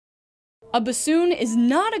A bassoon is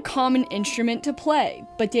not a common instrument to play,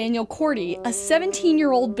 but Daniel Cordy, a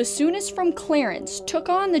 17-year-old bassoonist from Clarence, took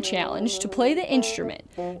on the challenge to play the instrument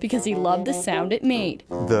because he loved the sound it made.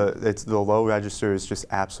 The low register is just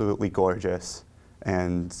absolutely gorgeous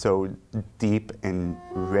and so deep and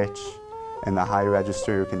rich, and the high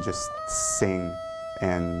register can just sing,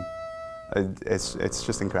 and it's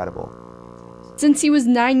just incredible. Since he was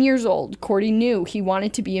 9 years old, Cordy knew he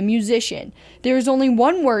wanted to be a musician. There is only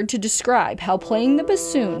one word to describe how playing the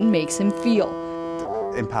bassoon makes him feel.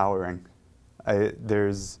 Empowering.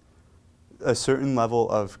 There's a certain level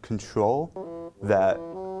of control that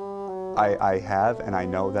I have, and I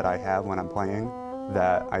know that I have when I'm playing,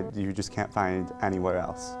 that you just can't find anywhere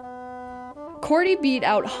else. Cordy beat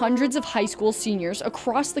out hundreds of high school seniors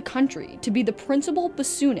across the country to be the principal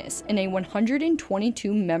bassoonist in a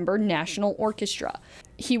 122-member national orchestra.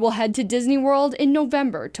 He will head to Disney World in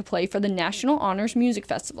November to play for the National Honors Music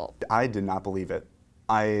Festival. I did not believe it.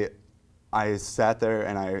 I sat there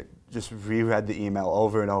and I just reread the email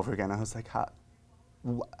over and over again. I was like,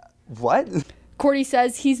 what? Cordy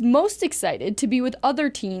says he's most excited to be with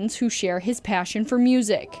other teens who share his passion for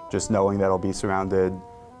music. Just knowing that I'll be surrounded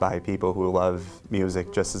by people who love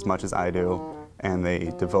music just as much as I do, and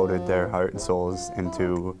they devoted their heart and souls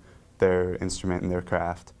into their instrument and their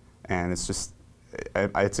craft, and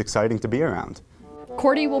it's exciting to be around.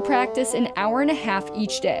 Cordy will practice an hour and a half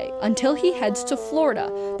each day until he heads to Florida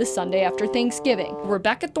the Sunday after Thanksgiving.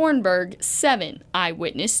 Rebecca Thornburg, 7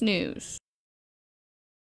 Eyewitness News.